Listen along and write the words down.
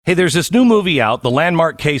Hey, there's this new movie out, the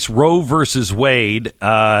landmark case Roe versus Wade,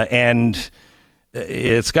 and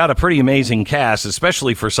it's got a pretty amazing cast,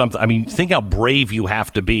 especially for something. I mean, think how brave you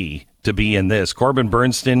have to be in this. Corbin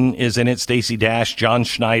Bernsen is in it, Stacey Dash, John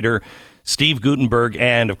Schneider, Steve Guttenberg,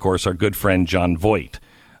 and, of course, our good friend John Voight.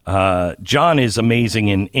 John is amazing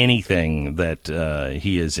in anything that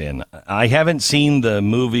he is in. I haven't seen the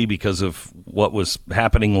movie because of what was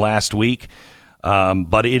happening last week.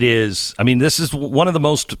 But it is, I mean, this is one of the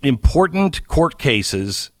most important court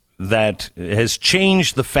cases that has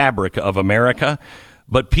changed the fabric of America,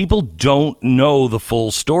 but people don't know the full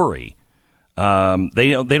story.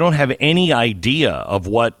 They don't have any idea of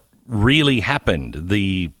what really happened.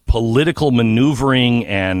 The political maneuvering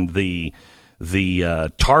and the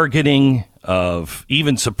targeting of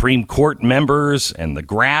even Supreme Court members and the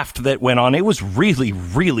graft that went on. It was really,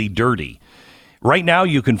 really dirty. Right now,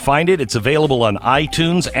 you can find it. It's available on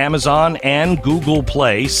iTunes, Amazon, and Google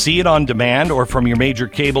Play. See it on demand or from your major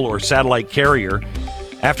cable or satellite carrier.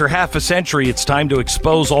 After half a century, it's time to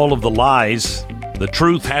expose all of the lies. The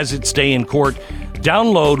truth has its day in court.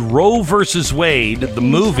 Download Roe versus Wade, the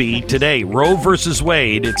movie, today. Roe versus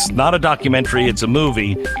Wade. It's not a documentary. It's a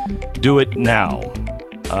movie. Do it now.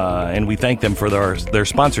 And we thank them for their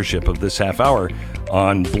sponsorship of this half hour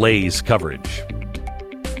on Blaze coverage.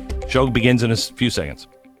 Show begins in a few seconds.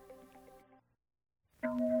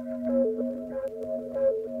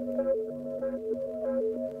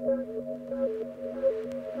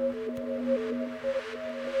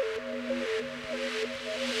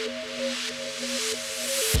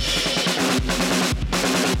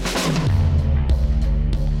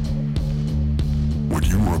 What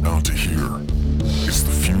you are about to hear is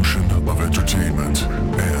the fusion of entertainment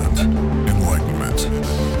and enlightenment.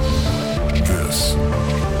 This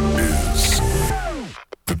is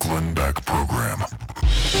the Glenn Beck Program.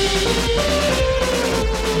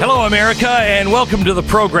 Hello, America, and welcome to the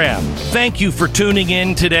program. Thank you for tuning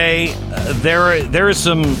in today. There's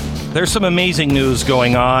some amazing news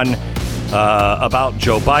going on about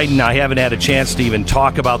Joe Biden. I haven't had a chance to even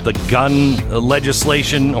talk about the gun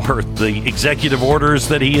legislation or the executive orders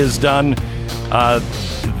that he has done.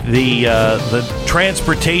 The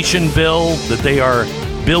transportation bill that they are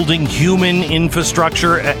building human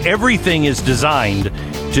infrastructure. Everything is designed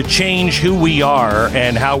to change who we are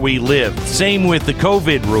and how we live. Same with the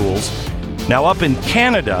COVID rules. Now, up in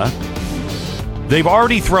Canada, they've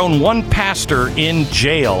already thrown one pastor in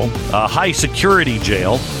jail, a high security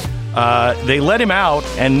jail. They let him out,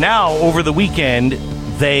 and now over the weekend,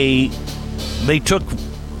 they took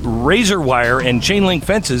razor wire and chain link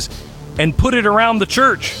fences and put it around the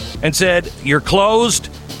church and said, "You're closed."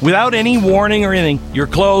 Without any warning or anything, you're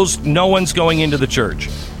closed. No one's going into the church.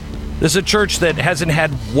 This is a church that hasn't had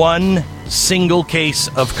one single case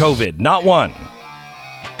of COVID. Not one.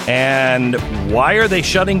 And why are they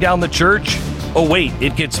shutting down the church? Oh, wait,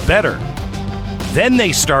 it gets better. Then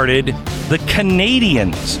the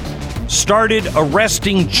Canadians started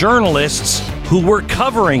arresting journalists who were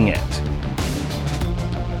covering it.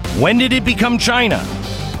 When did it become China?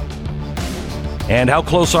 And how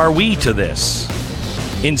close are we to this?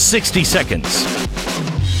 In 60 seconds.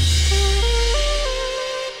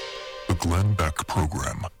 The Glenn Beck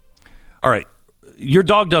Program. All right. Your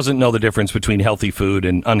dog doesn't know the difference between healthy food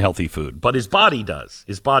and unhealthy food, but his body does.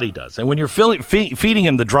 And when you're feeding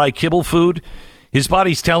him the dry kibble food, his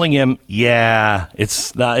body's telling him, yeah,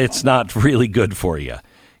 it's not really good for you.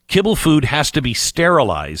 Kibble food has to be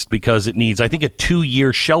sterilized because it needs, I think, a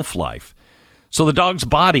 2-year shelf life. So the dog's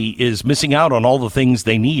body is missing out on all the things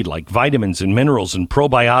they need, like vitamins and minerals and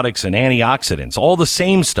probiotics and antioxidants, all the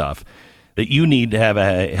same stuff that you need to have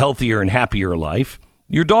a healthier and happier life.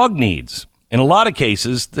 Your dog needs. In a lot of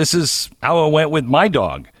cases, this is how it went with my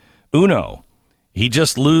dog, Uno. He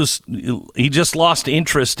just lost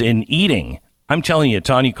interest in eating. I'm telling you,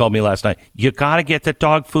 Tanya called me last night. You got to get the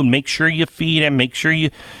dog food. Make sure you feed him. Make sure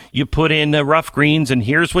you put in the rough greens. And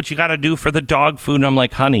here's what you got to do for the dog food. And I'm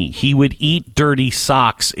like, honey, he would eat dirty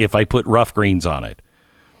socks if I put rough greens on it.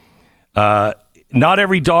 Not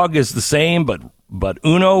every dog is the same, but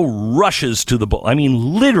Uno rushes to the bowl. I mean,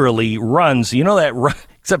 literally runs. You know that run,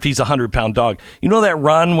 except he's a 100-pound dog. You know that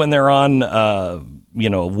run when they're on,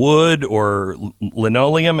 wood or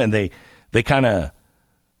linoleum and they kind of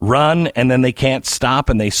run and then they can't stop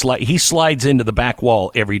and they slide. He slides into the back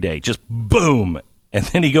wall every day, just boom. And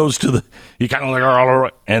then he goes to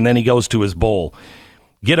and then he goes to his bowl.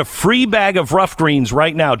 Get a free bag of rough greens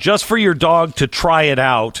right now just for your dog to try it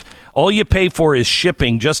out. All you pay for is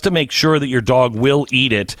shipping just to make sure that your dog will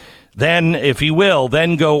eat it. Then, if he will,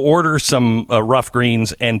 then go order some rough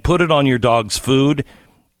greens and put it on your dog's food.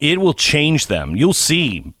 It will change them. You'll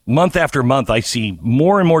see month after month, I see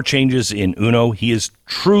more and more changes in Uno. He is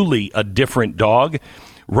truly a different dog.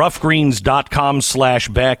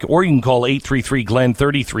 roughgreens.com/Beck, or you can call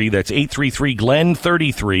 833-GLEN-33. That's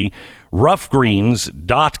 833-GLEN-33,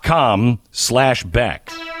 roughgreens.com/Beck.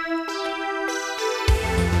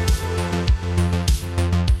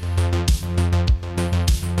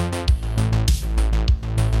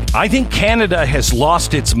 I think Canada has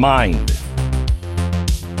lost its mind.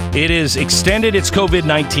 It has extended its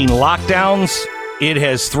COVID-19 lockdowns. It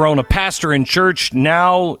has thrown a pastor in church.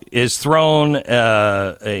 Now is thrown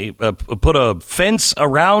put a fence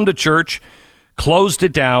around a church, closed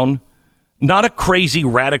it down. Not a crazy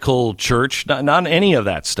radical church, not any of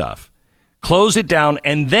that stuff. Closed it down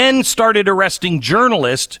and then started arresting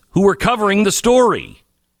journalists who were covering the story.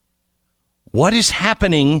 What is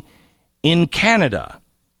happening in Canada?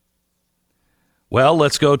 Well,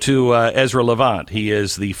 let's go to Ezra Levant. He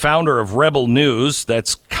is the founder of Rebel News.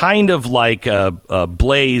 That's kind of like a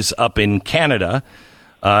Blaze up in Canada,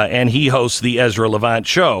 and he hosts the Ezra Levant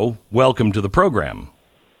Show. Welcome to the program.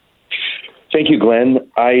 Thank you,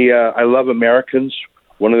 Glenn. I love Americans.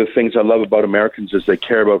 One of the things I love about Americans is they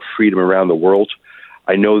care about freedom around the world.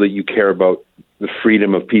 I know that you care about the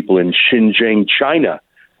freedom of people in Xinjiang, China,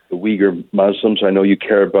 the Uyghur Muslims. I know you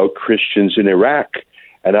care about Christians in Iraq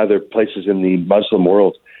and other places in the Muslim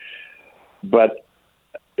world. But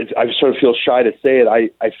I sort of feel shy to say it.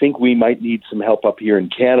 I think we might need some help up here in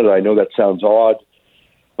Canada. I know that sounds odd,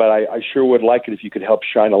 but I sure would like it if you could help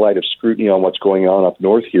shine a light of scrutiny on what's going on up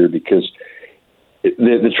north here, because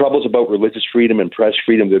the troubles about religious freedom and press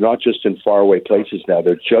freedom, they're not just in faraway places now.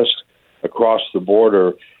 They're just across the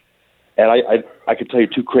border. And I could tell you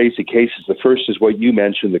two crazy cases. The first is what you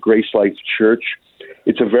mentioned, the Grace Life Church.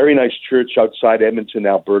 It's a very nice church outside Edmonton,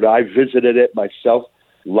 Alberta. I visited it myself.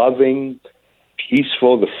 Loving,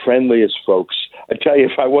 peaceful, the friendliest folks. I tell you,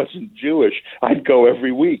 if I wasn't Jewish, I'd go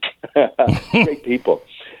every week. Great people.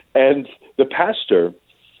 And the pastor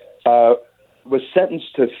was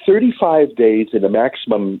sentenced to 35 days in a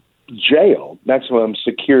maximum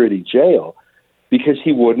security jail, because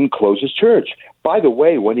he wouldn't close his church. By the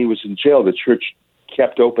way, when he was in jail, the church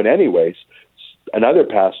kept open anyways. Another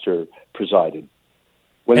pastor presided.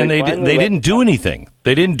 And they didn't do anything.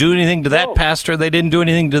 They didn't do anything to that pastor. They didn't do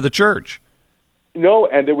anything to the church. No,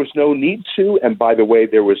 and there was no need to. And by the way,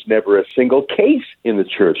 there was never a single case in the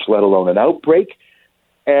church, let alone an outbreak.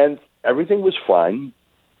 And everything was fine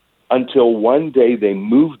until one day they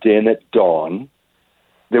moved in at dawn.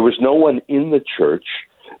 There was no one in the church.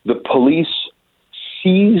 The police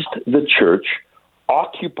seized the church,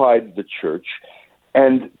 occupied the church,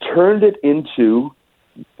 and turned it into,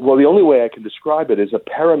 well, the only way I can describe it is a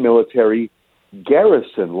paramilitary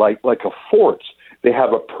garrison, like a fort. They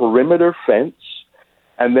have a perimeter fence,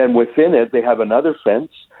 and then within it they have another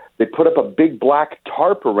fence. They put up a big black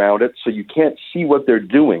tarp around it so you can't see what they're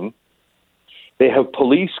doing. They have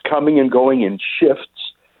police coming and going in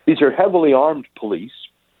shifts. These are heavily armed police.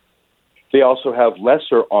 They also have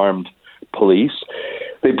lesser armed police.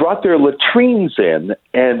 They brought their latrines in,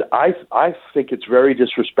 and I think it's very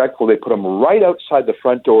disrespectful. They put them right outside the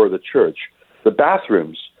front door of the church, the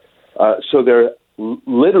bathrooms. So they're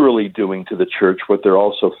literally doing to the church what they're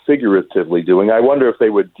also figuratively doing. I wonder if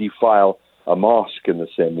they would defile a mosque in the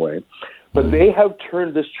same way. But they have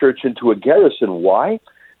turned this church into a garrison. Why?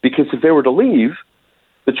 Because if they were to leave,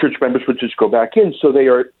 the church members would just go back in. So they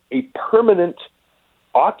are a permanent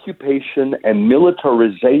occupation and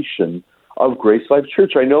militarization of Grace Life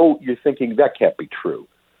Church. I know you're thinking that can't be true.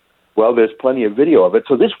 Well, there's plenty of video of it.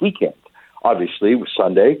 So this weekend, obviously, it was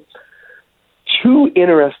Sunday, two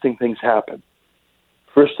interesting things happened.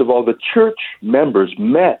 First of all, the church members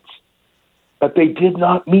met, but they did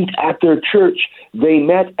not meet at their church. They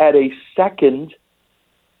met at a second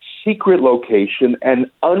secret location, an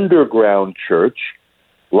underground church,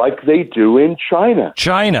 like they do in China.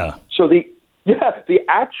 So the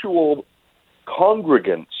actual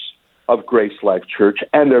congregants of Grace Life Church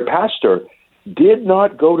and their pastor did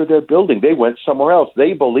not go to their building. They went somewhere else.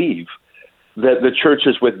 They believe that the church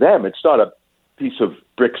is with them. It's not a piece of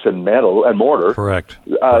bricks and metal and mortar. Correct.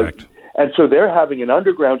 And so they're having an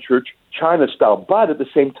underground church, China style, but at the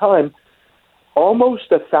same time,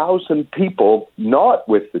 almost 1,000 people not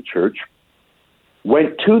with the church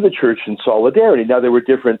went to the church in solidarity. Now, there were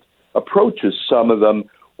different approaches. Some of them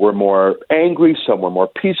were more angry, some were more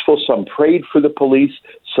peaceful, some prayed for the police,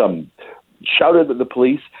 some shouted at the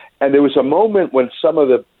police. And there was a moment when some of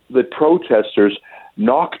the protesters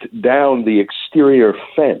knocked down the exterior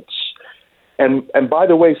fence. And by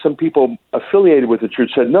the way, some people affiliated with the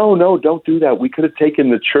church said, no, don't do that. We could have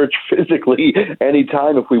taken the church physically any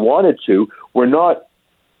time if we wanted to. We're not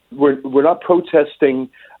protesting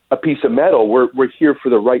a piece of metal. We're here for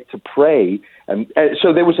the right to pray. And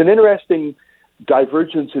so there was an interesting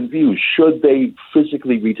divergence in views. Should they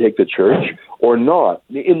physically retake the church or not?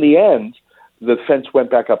 In the end, the fence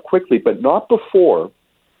went back up quickly, but not before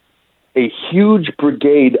a huge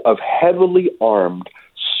brigade of heavily armed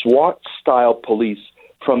SWAT-style police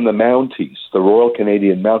from the Mounties, the Royal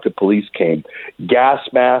Canadian Mounted Police, came. Gas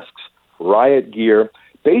masks, riot gear,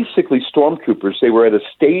 basically stormtroopers. They were at a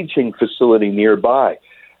staging facility nearby.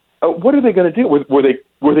 What are they going to do? Were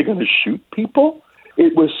they going to shoot people?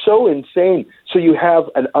 It was so insane. So you have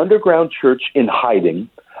an underground church in hiding,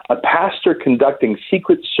 a pastor conducting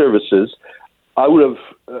secret services out of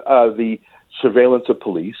the surveillance of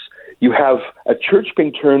police. You have a church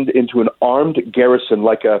being turned into an armed garrison,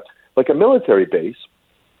 like a military base.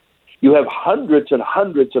 You have hundreds and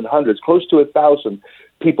hundreds and hundreds, close to 1,000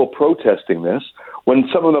 people protesting this. When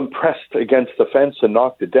some of them pressed against the fence and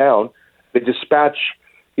knocked it down, they dispatch,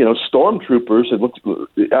 stormtroopers and looked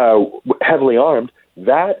heavily armed.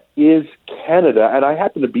 That is Canada, and I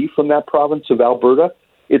happen to be from that province of Alberta.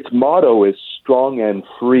 Its motto is strong and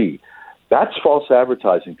free. That's false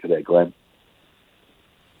advertising today, Glenn.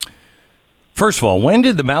 First of all, when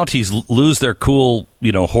did the Mounties lose their cool,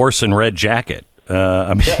 horse and red jacket?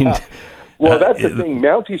 Well, that's the thing.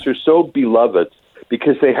 Mounties are so beloved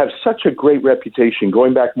because they have such a great reputation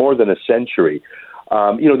going back more than a century.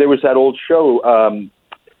 There was that old show.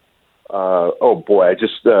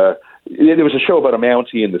 There was a show about a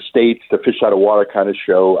Mountie in the States, the fish out of water kind of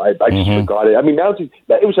show. I just forgot it. I mean,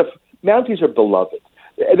 Mounties are beloved.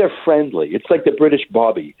 They're friendly. It's like the British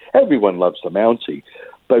Bobby. Everyone loves the Mountie.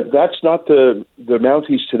 But that's not the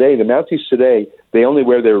Mounties today. The Mounties today, they only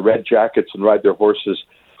wear their red jackets and ride their horses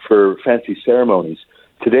for fancy ceremonies.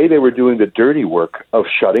 Today they were doing the dirty work of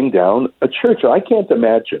shutting down a church. I can't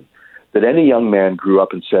imagine that any young man grew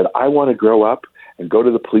up and said, I want to grow up and go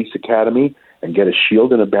to the police academy and get a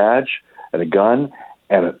shield and a badge and a gun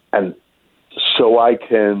and so I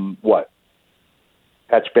can,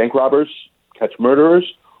 catch bank robbers, catch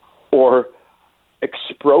murderers, or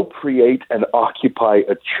expropriate and occupy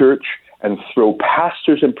a church and throw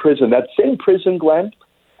pastors in prison. That same prison, Glenn,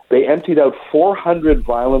 they emptied out 400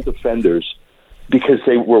 violent offenders because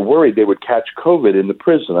they were worried they would catch COVID in the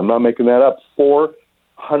prison. I'm not making that up.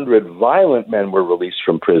 400 violent men were released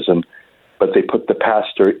from prison, but they put the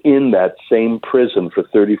pastor in that same prison for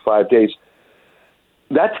 35 days.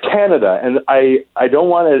 That's Canada, and I don't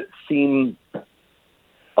want to seem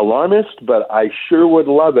alarmist, but I sure would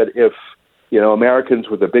love it if Americans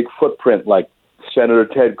with a big footprint like Senator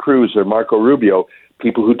Ted Cruz or Marco Rubio,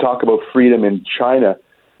 people who talk about freedom in China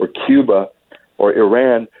or Cuba or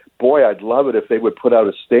Iran, boy, I'd love it if they would put out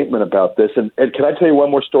a statement about this. And can I tell you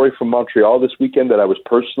one more story from Montreal this weekend that I was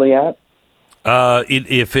personally at?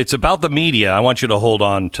 If it's about the media, I want you to hold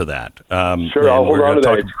on to that. Sure, I'll hold on to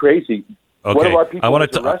that. It's crazy. Okay. One of our people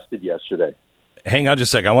was arrested yesterday. Hang on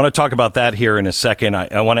just a second. I want to talk about that here in a second.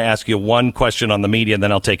 I want to ask you one question on the media, and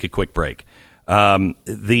then I'll take a quick break.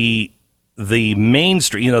 The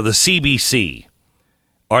mainstream, the CBC,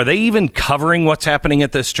 are they even covering what's happening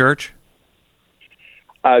at this church?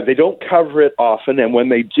 They don't cover it often, and when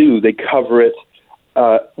they do, they cover it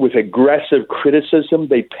with aggressive criticism.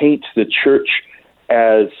 They paint the church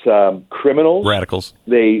as criminals. Radicals.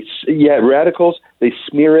 Radicals. They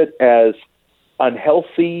smear it as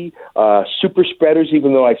unhealthy, super spreaders,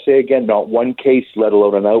 even though I say again, not one case, let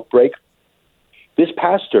alone an outbreak. This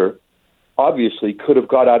pastor obviously could have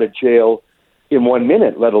got out of jail in 1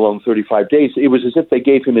 minute, let alone 35 days. It was as if they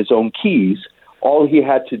gave him his own keys. All he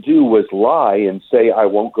had to do was lie and say, I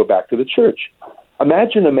won't go back to the church.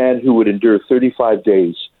 Imagine a man who would endure 35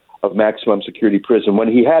 days of maximum security prison when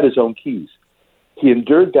he had his own keys. He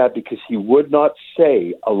endured that because he would not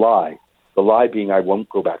say a lie. The lie being, I won't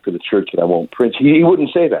go back to the church and I won't preach. He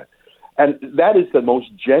wouldn't say that. And that is the most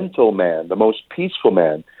gentle man, the most peaceful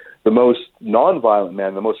man, the most nonviolent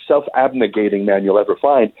man, the most self-abnegating man you'll ever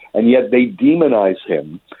find. And yet they demonize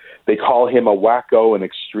him. They call him a wacko, an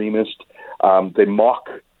extremist. They mock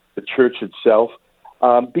the church itself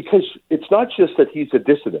because it's not just that he's a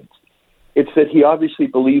dissident. It's that he obviously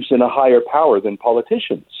believes in a higher power than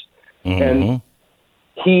politicians. Mm-hmm. And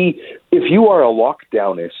if you are a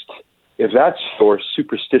lockdownist, if that's your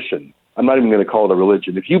superstition, I'm not even going to call it a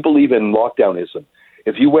religion. If you believe in lockdownism,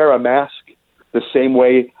 if you wear a mask the same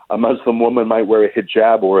way a Muslim woman might wear a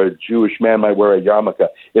hijab or a Jewish man might wear a yarmulke,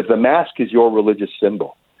 if the mask is your religious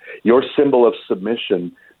symbol, your symbol of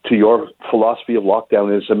submission to your philosophy of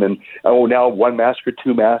lockdownism, and now one mask or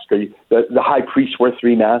two masks, or the high priest wear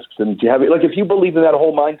three masks, and you have it. Like, if you believe in that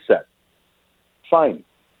whole mindset, fine.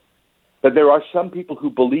 But there are some people who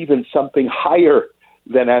believe in something higher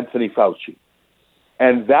than Anthony Fauci,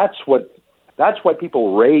 and that's why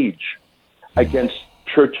people rage against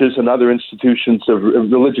churches and other institutions of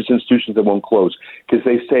religious institutions that won't close, because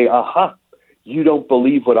they say, "Aha, you don't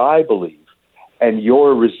believe what I believe, and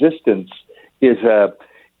your resistance is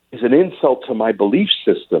an insult to my belief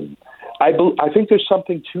system." I think there's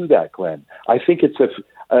something to that, Glenn. I think it's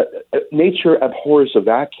nature abhors a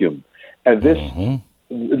vacuum, and this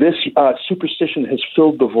superstition has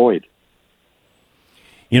filled the void.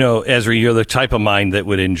 You know, Ezra, you're the type of mind that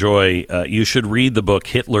would enjoy, you should read the book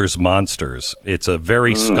Hitler's Monsters. It's a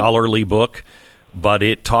very scholarly book, but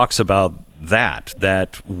it talks about that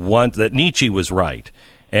Nietzsche was right.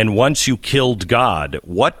 And once you killed God,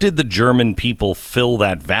 what did the German people fill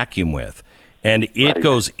that vacuum with? And it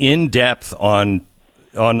goes in depth on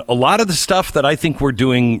a lot of the stuff that I think we're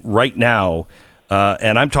doing right now.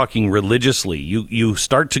 And I'm talking religiously. You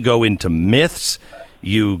start to go into myths.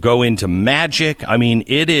 You go into magic. I mean,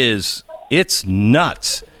 it's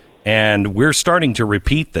nuts. And we're starting to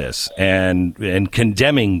repeat this and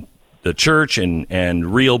condemning the church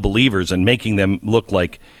and real believers and making them look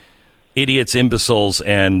like idiots, imbeciles,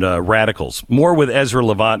 and radicals. More with Ezra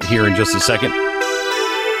Levant here in just a second.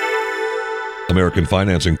 American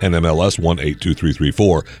Financing, NMLS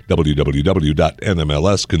 182334,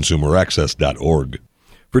 www.nmlsconsumeraccess.org.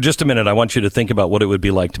 For just a minute, I want you to think about what it would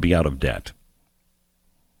be like to be out of debt.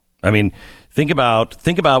 I mean, think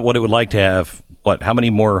about what it would like to have, how many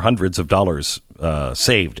more hundreds of dollars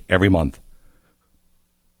saved every month?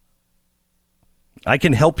 I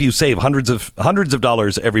can help you save hundreds of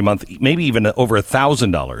dollars every month, maybe even over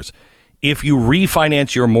 $1,000, if you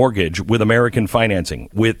refinance your mortgage with American Financing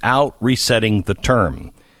without resetting the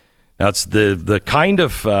term. Now, it's the kind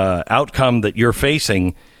of outcome that you're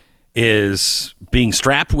facing is being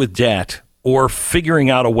strapped with debt or figuring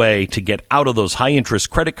out a way to get out of those high interest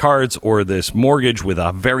credit cards or this mortgage with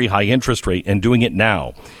a very high interest rate, and doing it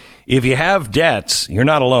now. If you have debts, you're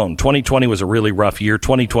not alone. 2020 was a really rough year.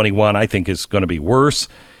 2021, I think, is going to be worse.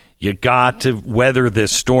 You got to weather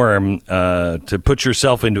this storm to put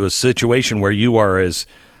yourself into a situation where you are as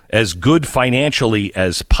good financially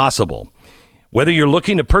as possible. Whether you're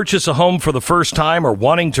looking to purchase a home for the first time or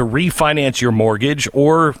wanting to refinance your mortgage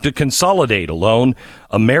or to consolidate a loan,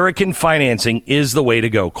 American Financing is the way to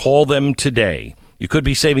go. Call them today. You could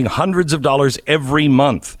be saving hundreds of dollars every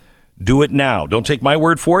month. Do it now. Don't take my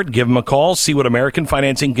word for it. Give them a call. See what American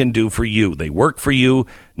Financing can do for you. They work for you,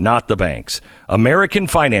 not the banks. American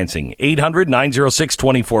Financing,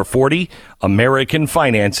 800-906-2440,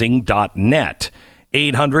 AmericanFinancing.net,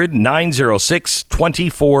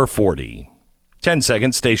 800-906-2440. 10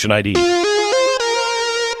 seconds, station ID.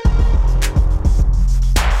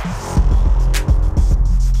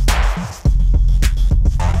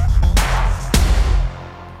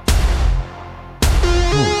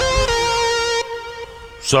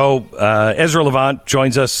 So Ezra Levant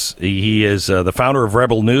joins us. He is the founder of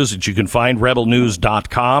Rebel News, that you can find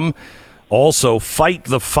rebelnews.com. Also,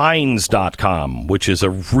 fightthefines.com, which is a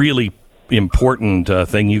really important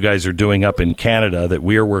thing you guys are doing up in Canada that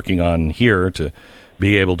we are working on here to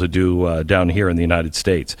be able to do down here in the United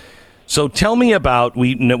States. So tell me about,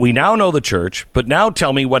 we now know the church, but now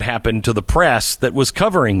tell me what happened to the press that was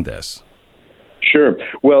covering this. Sure.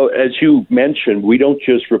 Well, as you mentioned, we don't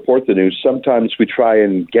just report the news. Sometimes we try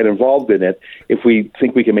and get involved in it if we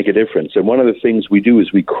think we can make a difference. And one of the things we do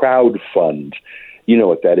is we crowdfund. You know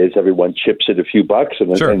what that is. Everyone chips in a few bucks,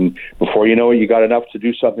 and, sure. And before you know it, you got enough to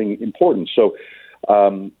do something important. So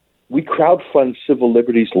we crowdfund civil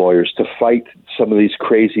liberties lawyers to fight some of these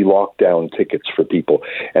crazy lockdown tickets for people.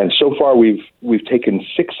 And so far, we've taken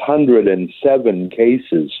 607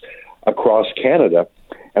 cases across Canada.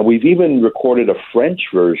 And we've even recorded a French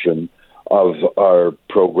version of our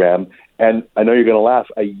program. And I know you're going to laugh,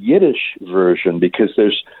 a Yiddish version, because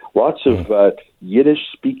there's lots of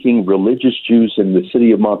Yiddish-speaking religious Jews in the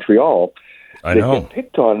city of Montreal that get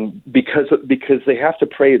picked on because they have to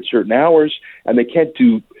pray at certain hours, and they can't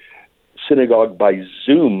do synagogue by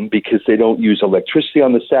Zoom because they don't use electricity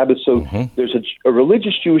on the Sabbath. So there's a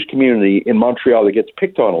religious Jewish community in Montreal that gets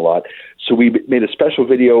picked on a lot. So we made a special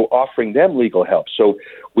video offering them legal help. So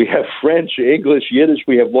we have French, English, Yiddish.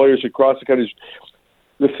 We have lawyers across the country.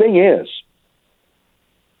 The thing is,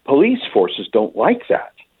 police forces don't like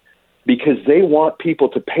that because they want people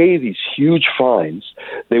to pay these huge fines.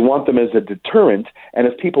 They want them as a deterrent. And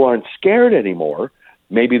if people aren't scared anymore,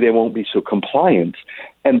 maybe they won't be so compliant.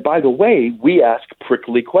 And by the way, we ask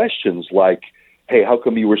prickly questions like, hey, how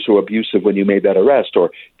come you were so abusive when you made that arrest?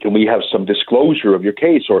 Or can we have some disclosure of your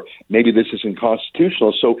case? Or maybe this isn't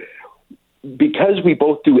constitutional. So because we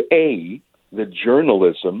both do A, the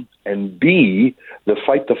journalism, and B, the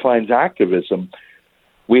fight the fines activism,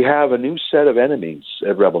 we have a new set of enemies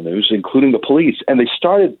at Rebel News, including the police. And they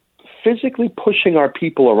started physically pushing our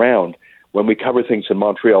people around when we cover things in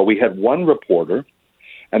Montreal. We had one reporter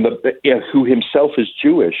who himself is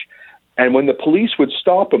Jewish. And when the police would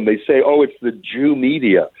stop him, they say, oh, it's the Jew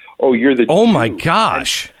media. Oh, you're the Jew. Oh, my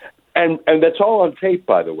gosh. And that's all on tape,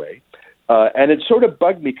 by the way. And it sort of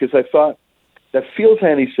bugged me because I thought, that feels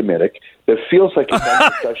anti-Semitic. That feels like it's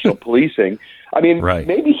unprofessional policing. I mean,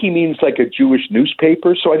 maybe he means like a Jewish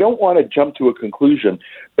newspaper, so I don't want to jump to a conclusion.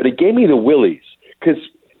 But it gave me the willies because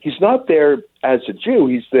he's not there as a Jew.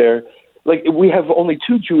 He's there. Like, we have only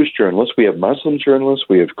two Jewish journalists. We have Muslim journalists.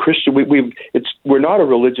 We have Christian. We're not a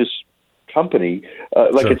religious company.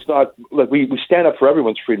 Sure. It's not like we stand up for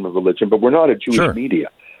everyone's freedom of religion, but we're not a Jewish media.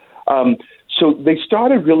 So they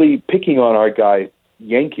started really picking on our guy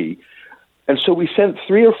Yankee, and so we sent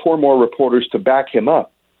 3 or 4 more reporters to back him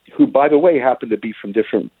up, who, by the way, happened to be from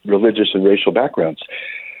different religious and racial backgrounds.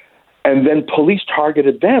 And then police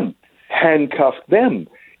targeted them, handcuffed them,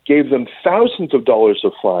 gave them thousands of dollars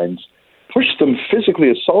of fines, pushed them, physically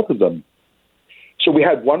assaulted them. So we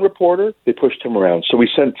had one reporter, they pushed him around. So we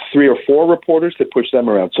sent 3 or 4 reporters, they pushed them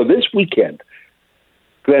around. So this weekend,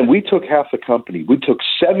 Glenn, we took half the company. We took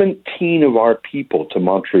 17 of our people to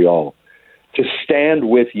Montreal to stand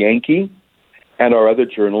with Yankee and our other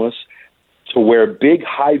journalists, to wear big,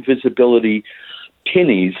 high-visibility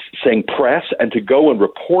pinnies saying press, and to go and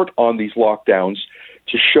report on these lockdowns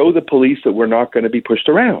to show the police that we're not going to be pushed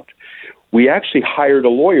around. We actually hired a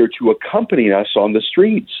lawyer to accompany us on the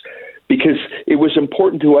streets because it was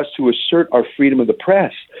important to us to assert our freedom of the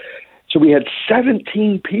press. So we had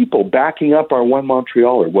 17 people backing up our one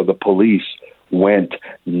Montrealer. Well, the police went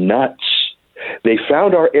nuts. They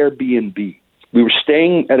found our Airbnb. We were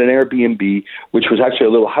staying at an Airbnb, which was actually a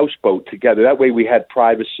little houseboat together. That way we had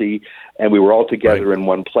privacy and we were all together in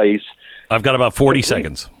one place. I've got about 40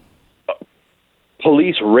 seconds.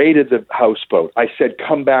 Police raided the houseboat. I said,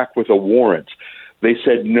 come back with a warrant. They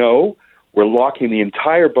said, no, we're locking the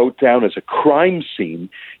entire boat down as a crime scene.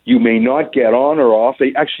 You may not get on or off.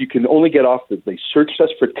 You can only get off. They searched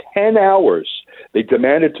us for 10 hours. They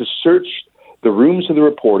demanded to search the rooms of the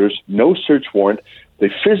reporters, no search warrant. They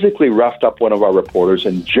physically roughed up one of our reporters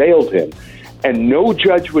and jailed him. And no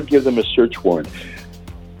judge would give them a search warrant.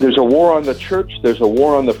 There's a war on the church. There's a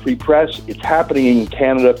war on the free press. It's happening in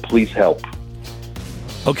Canada. Please help.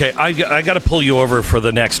 Okay, I got to pull you over for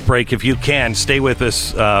the next break. If you can, stay with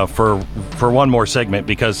us for one more segment,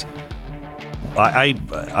 because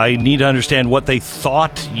I need to understand what they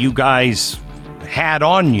thought you guys had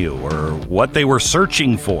on you or what they were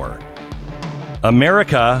searching for.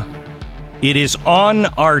 America, it is on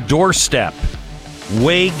our doorstep.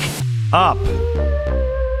 Wake up.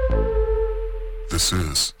 This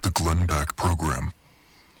is the Glenn Beck Program.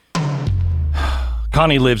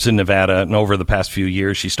 Connie lives in Nevada, and over the past few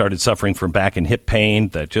years, she started suffering from back and hip pain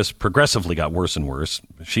that just progressively got worse and worse.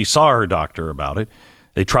 She saw her doctor about it.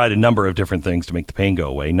 They tried a number of different things to make the pain go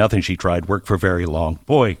away. Nothing she tried worked for very long.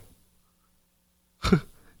 Boy,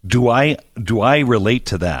 do I relate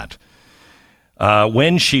to that.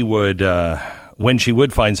 When she would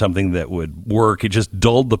find something that would work, it just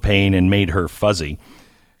dulled the pain and made her fuzzy.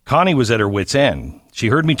 Connie was at her wit's end. She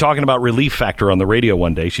heard me talking about Relief Factor on the radio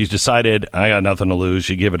one day. She's decided, I got nothing to lose.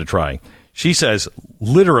 She give it a try. She says,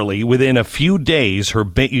 literally within a few days, her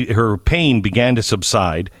pain began to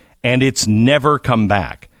subside, and it's never come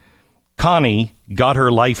back. Connie got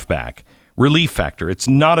her life back. Relief Factor, it's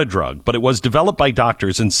not a drug, but it was developed by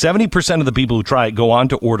doctors, and 70% of the people who try it go on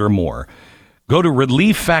to order more. Go to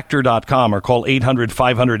relieffactor.com or call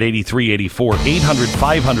 800-500-8384.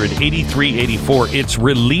 800-500-8384. It's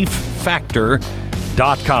relieffactor.com.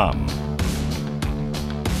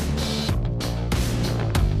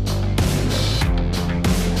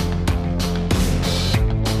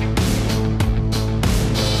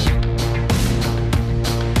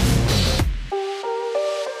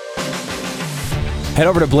 Head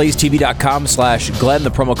over to blazetv.com/Glenn. The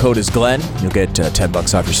promo code is Glenn. You'll get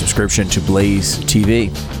 $10 off your subscription to Blaze TV.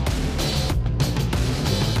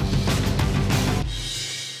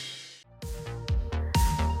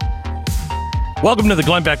 Welcome to the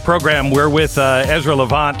Glenn Beck program. We're with Ezra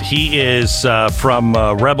Levant. He is from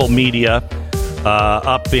Rebel Media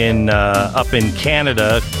up in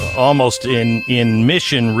Canada, almost in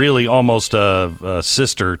Mission, really almost a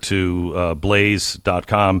sister to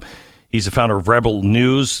Blaze.com. He's the founder of Rebel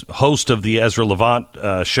News, host of the Ezra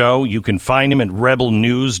Levant show. You can find him at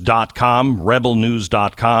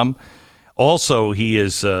rebelnews.com. Also, he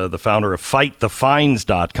is the founder of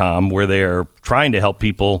FightTheFines.com, where they are trying to help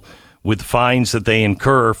people with fines that they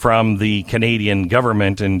incur from the Canadian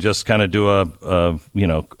government and just kind of do a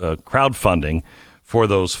crowdfunding for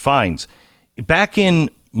those fines. Back in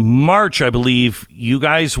March, I believe, you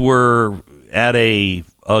guys were at a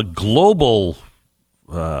global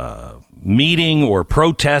meeting or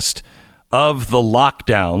protest of the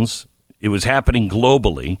lockdowns. It was happening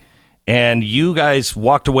globally, and you guys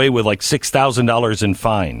walked away with like $6,000 in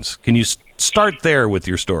fines. Can you start there with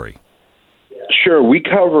your story? Sure. We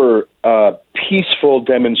cover peaceful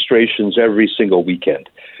demonstrations every single weekend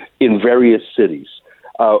in various cities.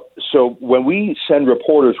 So when we send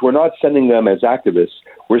reporters, we're not sending them as activists.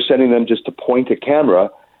 We're sending them just to point a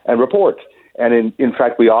camera and report. And in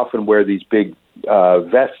fact, we often wear these big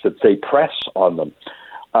vests that say press on them.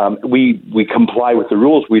 We comply with the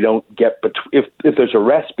rules. We don't get, if there's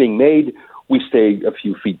arrests being made, we stay a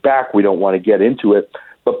few feet back. We don't want to get into it.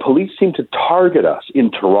 But police seem to target us.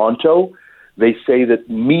 In Toronto, they say that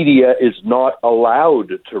media is not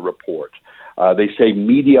allowed to report. They say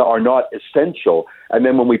media are not essential. And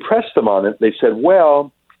then when we press them on it, they said,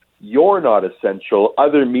 well, you're not essential.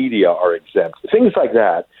 Other media are exempt. Things like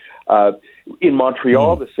that. In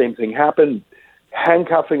Montreal, the same thing happened.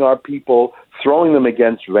 Handcuffing our people, throwing them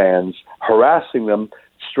against vans, harassing them,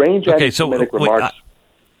 strange anti-Semitic remarks.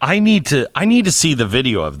 I need to see the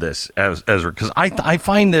video of this, Ezra, because I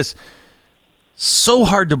find this so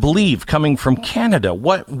hard to believe coming from Canada.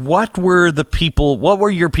 What were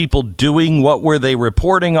your people doing? What were they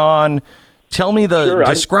reporting on? Tell me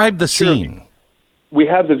describe the scene. Sure. We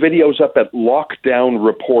have the videos up at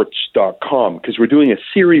lockdownreports.com because we're doing a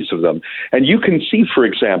series of them. And you can see, for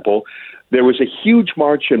example, there was a huge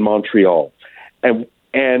march in Montreal,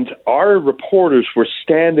 and our reporters were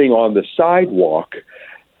standing on the sidewalk,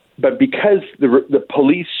 but because the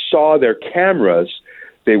police saw their cameras,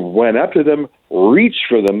 they went up to them, reached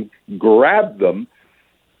for them, grabbed them,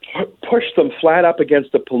 pushed them flat up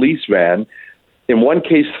against a police van, in one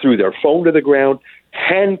case threw their phone to the ground,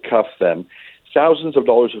 handcuffed them, thousands of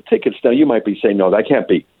dollars of tickets. Now, you might be saying, no, that can't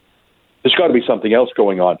be. There's got to be something else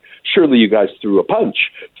going on. Surely you guys threw a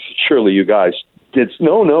punch. Surely you guys did.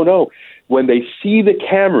 No. When they see the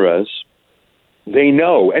cameras, they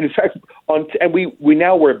know. And in fact, and we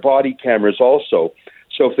now wear body cameras also.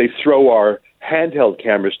 So if they throw our handheld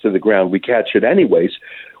cameras to the ground, we catch it anyways.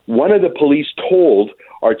 One of the police told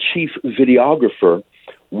our chief videographer,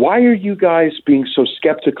 why are you guys being so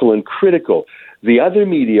skeptical and critical? The other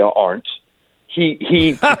media aren't.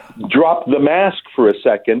 He dropped the mask for a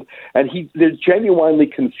second, and they're genuinely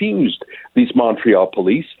confused, these Montreal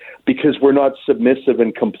police, because we're not submissive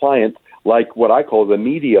and compliant like what I call the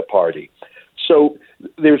media party. So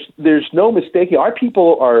there's no mistaking. Our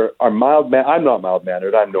people are mild. I'm not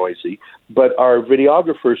mild-mannered. I'm noisy. But our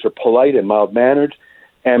videographers are polite and mild-mannered,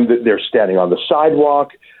 and they're standing on the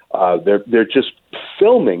sidewalk. They're just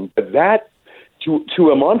filming. But that, to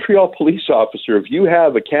a Montreal police officer, if you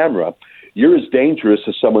have a camera, you're as dangerous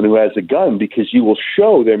as someone who has a gun because you will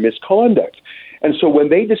show their misconduct. And so when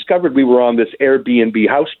they discovered we were on this Airbnb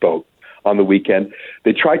houseboat on the weekend,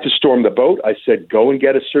 they tried to storm the boat. I said, go and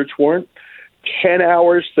get a search warrant. 10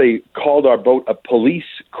 hours, they called our boat a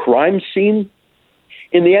police crime scene.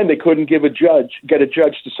 In the end, they couldn't get a judge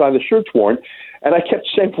to sign the search warrant. And I kept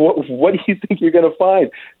saying, what do you think you're going to find?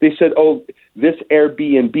 They said, this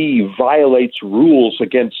Airbnb violates rules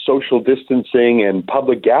against social distancing and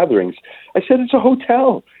public gatherings. I said, it's a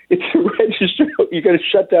hotel. It's a register. You're going to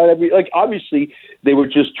shut down obviously, they were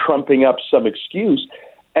just trumping up some excuse.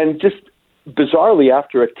 And just bizarrely,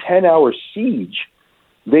 after a 10-hour siege,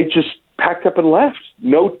 they just packed up and left.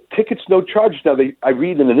 No tickets, no charge. Now, I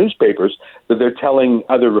read in the newspapers that they're telling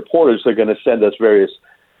other reporters they're going to send us various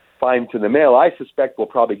fines in the mail. I suspect we'll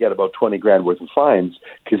probably get about $20,000 worth of fines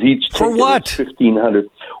because each ticket is $1,500.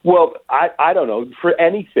 Well, I don't know, for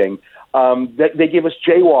anything. They give us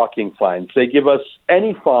jaywalking fines. They give us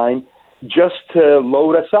any fine just to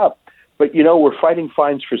load us up. But, we're fighting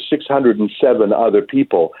fines for 607 other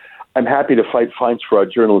people. I'm happy to fight fines for our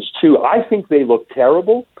journalists, too. I think they look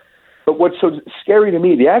terrible. But what's so scary to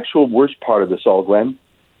me, the actual worst part of this all, Glenn,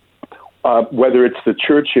 whether it's the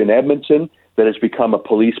church in Edmonton that has become a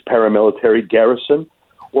police paramilitary garrison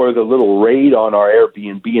or the little raid on our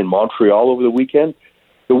Airbnb in Montreal over the weekend,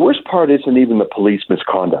 the worst part isn't even the police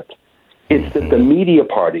misconduct. It's that the media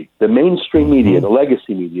party, the mainstream media, the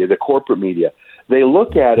legacy media, the corporate media, they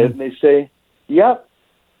look at it and they say, yeah,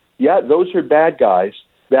 those are bad guys.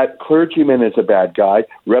 that clergyman is a bad guy.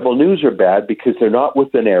 Rebel News are bad because they're not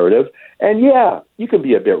with the narrative. And yeah, you can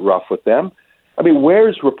be a bit rough with them. I mean,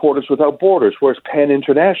 where's Reporters Without Borders? Where's PEN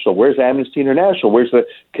International? Where's Amnesty International? Where's the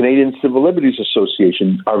Canadian Civil Liberties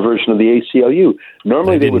Association, our version of the ACLU?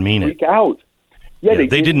 Normally they would freak out. Yeah, they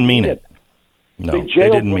didn't mean it. No, they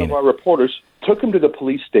jailed one of our reporters, took him to the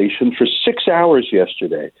police station for 6 hours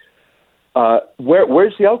yesterday.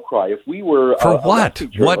 Where's the outcry? If we were for what?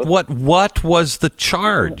 What was the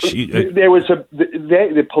charge? There was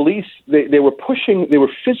the police. They were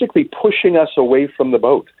physically pushing us away from the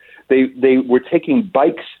boat. They were taking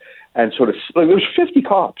bikes and sort of. There was 50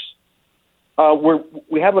 cops.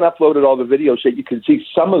 We haven't uploaded all the videos yet. You can see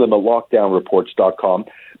some of them at lockdownreports.com.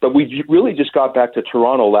 But we really just got back to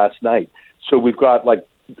Toronto last night, so we've got like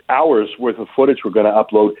hours worth of footage we're going to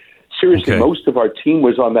upload. Seriously, most of our team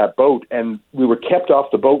was on that boat, and we were kept off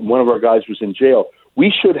the boat, and one of our guys was in jail.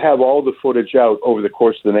 We should have all the footage out over the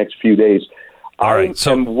course of the next few days. All right,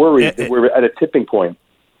 so I'm worried that we're at a tipping point.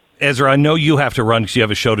 Ezra, I know you have to run because you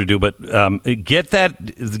have a show to do, but get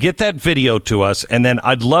that video to us, and then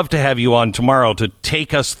I'd love to have you on tomorrow to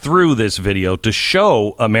take us through this video to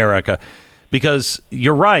show America, because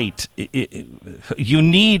you're right.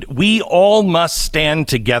 We all must stand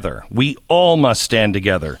together. We all must stand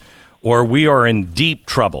together, or we are in deep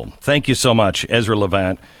trouble. Thank you so much, Ezra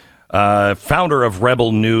Levant, founder of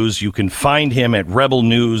Rebel News. You can find him at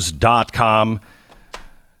rebelnews.com.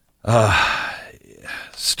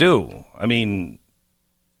 Stu, I mean,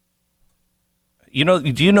 do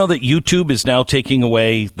you know that YouTube is now taking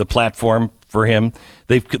away the platform for him?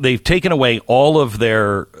 They've taken away all of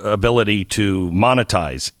their ability to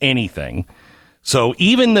monetize anything. So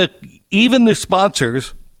even the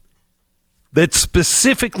sponsors that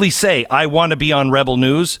specifically say, I want to be on Rebel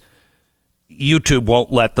News, YouTube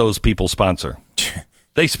won't let those people sponsor.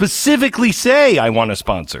 They specifically say, I want to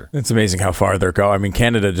sponsor. It's amazing how far they're going. I mean,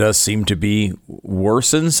 Canada does seem to be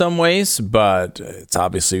worse in some ways, but it's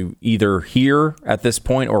obviously either here at this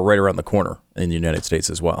point or right around the corner in the United States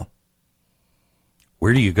as well.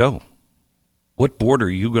 Where do you go? What border are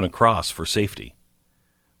you going to cross for safety?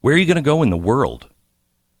 Where are you going to go in the world?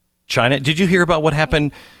 China? Did you hear about what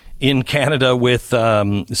happened in Canada with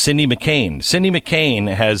Cindy McCain? Cindy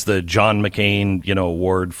McCain has the John McCain,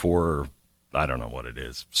 award for, I don't know what it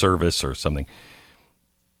is, service or something.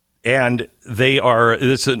 And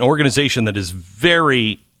it's an organization that is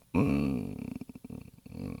very, I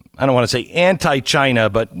don't want to say anti-China,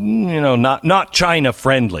 but, not China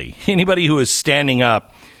friendly. Anybody who is standing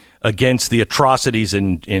up against the atrocities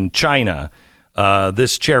in China,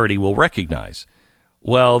 this charity will recognize.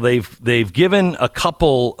 Well, they've given a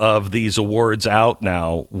couple of these awards out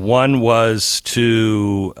now. One was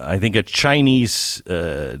to, I think, a Chinese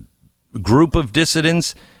group of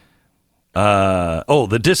dissidents.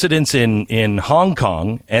 The dissidents in Hong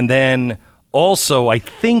Kong, and then also I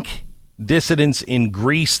think dissidents in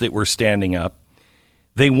Greece that were standing up.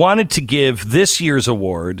 They wanted to give this year's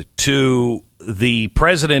award to the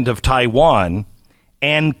president of Taiwan,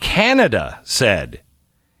 and Canada said,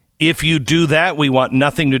 if you do that, we want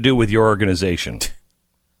nothing to do with your organization.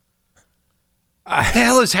 What the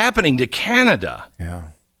hell is happening to Canada? Yeah.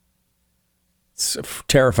 It's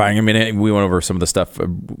terrifying. I mean, we went over some of the stuff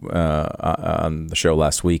on the show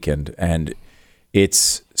last week, and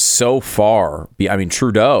it's so far.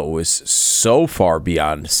 Trudeau is so far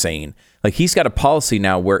beyond sane. Like, he's got a policy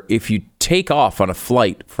now where if you take off on a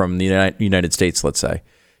flight from the United States, let's say,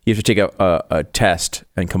 you have to take a test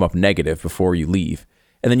and come up negative before you leave.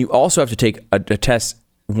 And then you also have to take a test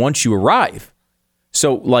once you arrive.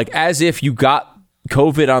 So, like, as if you got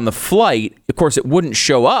COVID on the flight, of course, it wouldn't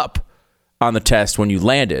show up on the test when you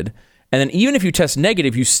landed. And then even if you test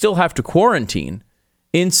negative, you still have to quarantine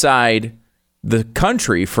inside the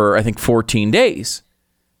country for, I think, 14 days.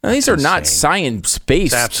 Now, these are not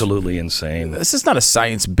science-based. It's absolutely insane. This is not a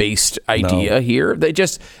science-based idea here. It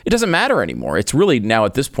doesn't matter anymore. It's really now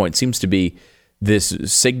at this point seems to be this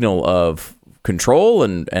signal of control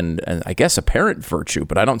and I guess apparent virtue,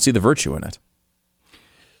 but I don't see the virtue in it.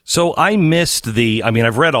 So I missed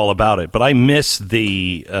I've read all about it, but I missed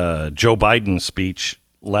the Joe Biden speech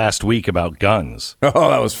last week about guns. Oh,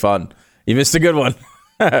 that was fun. You missed a good one.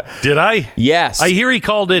 Did I? Yes. I hear he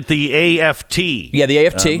called it the AFT. Yeah, the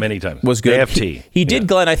AFT many times. Was good. The AFT. He did,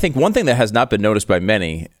 Glenn, I think one thing that has not been noticed by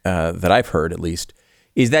many, that I've heard at least,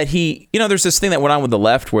 is that he, there's this thing that went on with the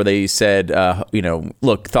left where they said,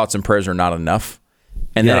 look, thoughts and prayers are not enough.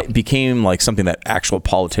 And then it became like something that actual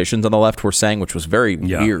politicians on the left were saying, which was very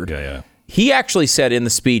weird. Yeah. He actually said in the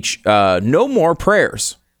speech, no more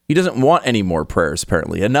prayers. He doesn't want any more prayers,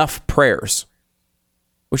 apparently. Enough prayers.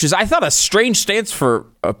 which is, I thought, a strange stance for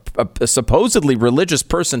a supposedly religious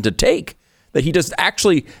person to take. That he does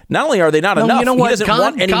actually, not only are they not enough, you know what? He doesn't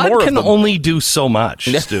want any more of God them. can only do so much,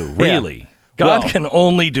 Stu, really. Yeah. God Well, can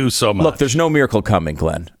only do so much. Look, there's no miracle coming,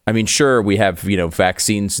 Glenn. I mean, sure, we have,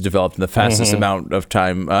 vaccines developed in the fastest amount of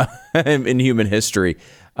time in human history,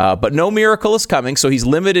 but no miracle is coming. So he's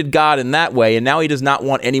limited God in that way, and now he does not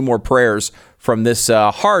want any more prayers from this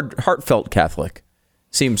heartfelt Catholic.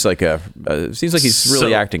 Seems like he's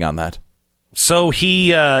really acting on that. So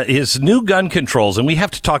his new gun controls, and we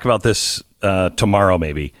have to talk about this tomorrow,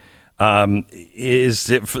 maybe.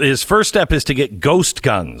 His first step is to get ghost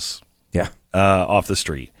guns. Yeah. Off the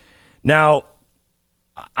street. Now,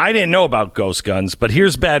 I didn't know about ghost guns, but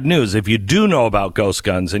here's bad news. If you do know about ghost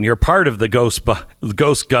guns and you're part of the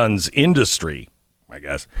ghost guns industry, I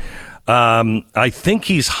guess, I think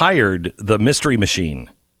he's hired the Mystery Machine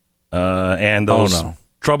and those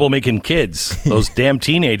troublemaking kids, those damn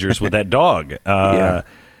teenagers with that dog,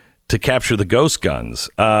 to capture the ghost guns.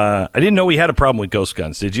 I didn't know we had a problem with ghost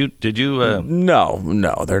guns. Did you?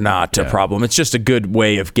 No, they're not a problem. It's just a good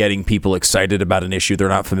way of getting people excited about an issue they're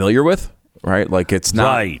not familiar with, right? Like it's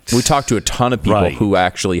not. Right. We talked to a ton of people who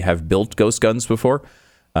actually have built ghost guns before,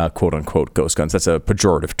 quote unquote ghost guns. That's a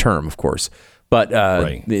pejorative term, of course. But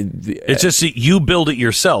it's just you build it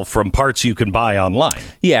yourself from parts you can buy online.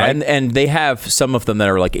 Yeah, right? and they have some of them that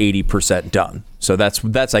are like 80% done. So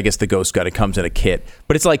that's I guess the ghost gun. It comes in a kit,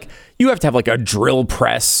 but it's like you have to have like a drill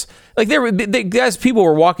press. Like guys, people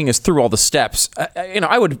were walking us through all the steps.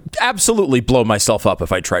 I would absolutely blow myself up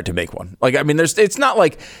if I tried to make one. Like I mean, it's not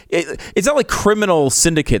like criminal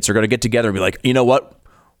syndicates are going to get together and be like, you know what?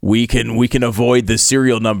 We can avoid the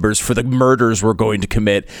serial numbers for the murders we're going to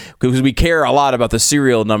commit because we care a lot about the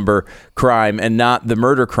serial number crime and not the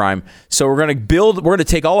murder crime. So we're going to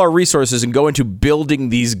take all our resources and go into building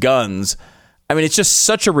these guns. I mean, it's just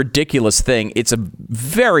such a ridiculous thing. It's a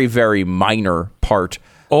very, very minor part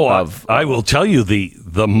of. I will tell you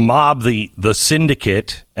the mob, the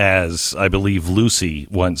syndicate, as I believe Lucy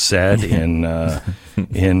once said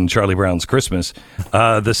in Charlie Brown's Christmas,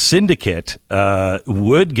 the syndicate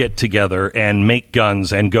would get together and make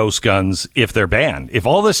guns and ghost guns if they're banned. If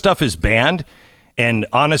all this stuff is banned and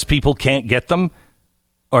honest people can't get them,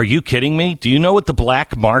 are you kidding me? Do you know what the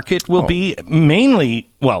black market will be? Mainly,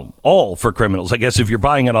 all for criminals, I guess, if you're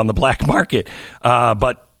buying it on the black market.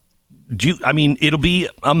 But it'll be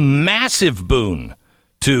a massive boon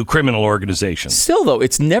to criminal organizations. Still, though,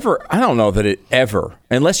 it's never, I don't know that it ever,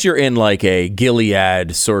 unless you're in like a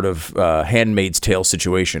Gilead sort of Handmaid's Tale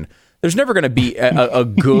situation, there's never going to be a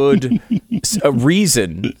good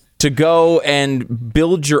reason to go and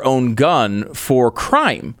build your own gun for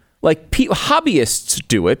crime. Like hobbyists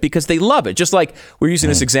do it because they love it. Just like we're using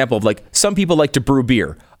this example of like some people like to brew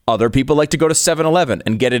beer. Other people like to go to 7-Eleven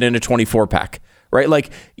and get it in a 24-pack. Right?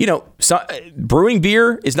 Like, brewing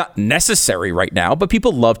beer is not necessary right now, but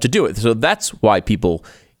people love to do it. So that's why people,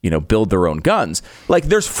 build their own guns. Like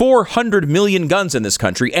there's 400 million guns in this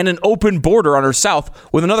country and an open border on our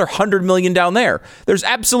south with another 100 million down there. There's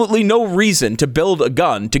absolutely no reason to build a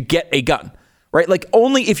gun to get a gun. Right? Like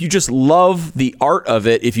only if you just love the art of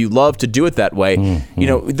it, if you love to do it that way,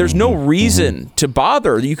 there's no reason to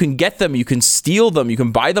bother. You can get them, you can steal them, you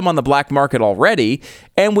can buy them on the black market already,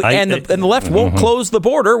 and the left won't close the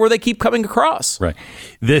border where they keep coming across. Right.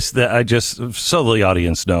 So the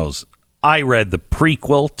audience knows, I read the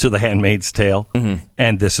prequel to The Handmaid's Tale,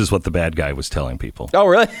 and this is what the bad guy was telling people. Oh,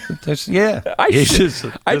 really? Yeah.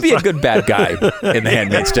 I'd be a good bad guy in The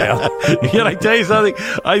Handmaid's Tale. Can I tell you something?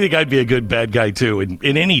 I think I'd be a good bad guy, too,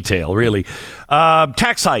 in any tale, really.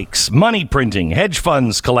 Tax hikes, money printing, hedge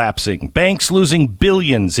funds collapsing, banks losing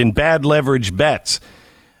billions in bad leverage bets.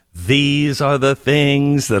 These are the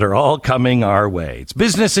things that are all coming our way. It's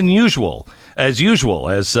business as usual,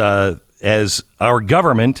 as our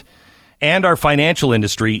government and our financial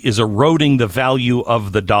industry is eroding the value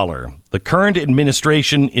of the dollar. The current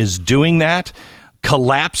administration is doing that.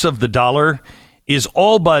 Collapse of the dollar is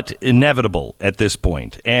all but inevitable at this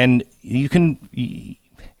point. And they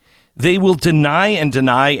will deny and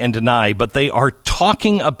deny and deny, but they are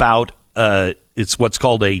talking about it's what's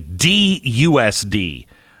called a DUSD,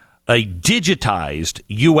 a digitized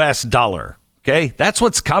U.S. dollar. Okay, that's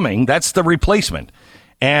what's coming. That's the replacement.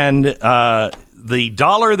 And the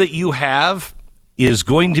dollar that you have is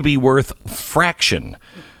going to be worth fraction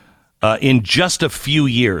in just a few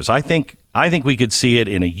years. I think we could see it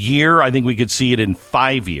in a year. I think we could see it in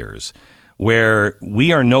 5 years, where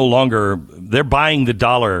we are no longer. They're buying the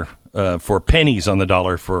dollar for pennies on the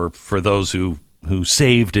dollar for those who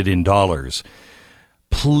saved it in dollars.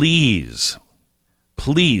 Please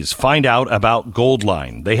please find out about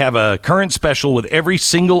Goldline. They have a current special with every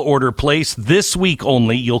single order placed this week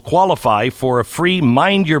only. You'll qualify for a free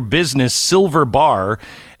Mind Your Business silver bar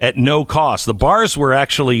at no cost. The bars were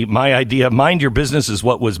actually my idea. Mind Your Business is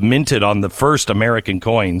what was minted on the first American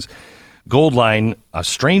coins. Goldline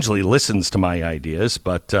strangely listens to my ideas,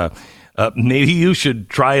 but maybe you should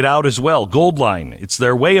try it out as well. Goldline, it's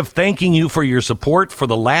their way of thanking you for your support for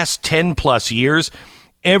the last 10 plus years.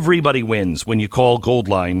 Everybody wins when you call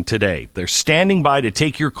Goldline today. They're standing by to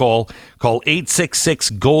take your call. Call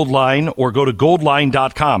 866-GOLDLINE or go to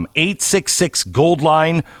goldline.com.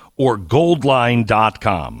 866-GOLDLINE or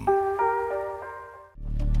goldline.com.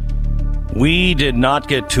 We did not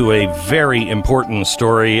get to a very important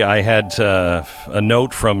story. I had a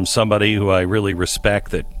note from somebody who I really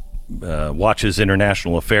respect that watches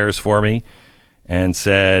international affairs for me and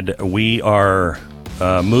said, we are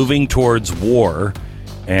moving towards war.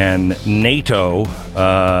 And NATO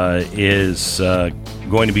is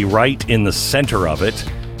going to be right in the center of it,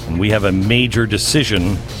 and we have a major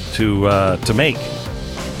decision to make.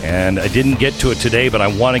 And I didn't get to it today, but I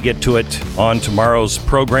want to get to it on tomorrow's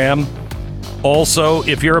program. Also,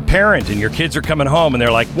 if you're a parent and your kids are coming home and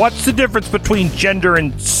they're like, "What's the difference between gender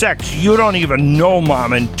and sex? You don't even know,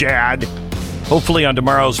 Mom and Dad." Hopefully, on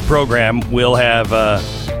tomorrow's program, we'll have a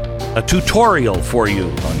tutorial for you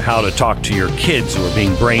on how to talk to your kids who are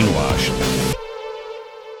being brainwashed.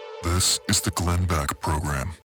 This is the Glenn Beck Program.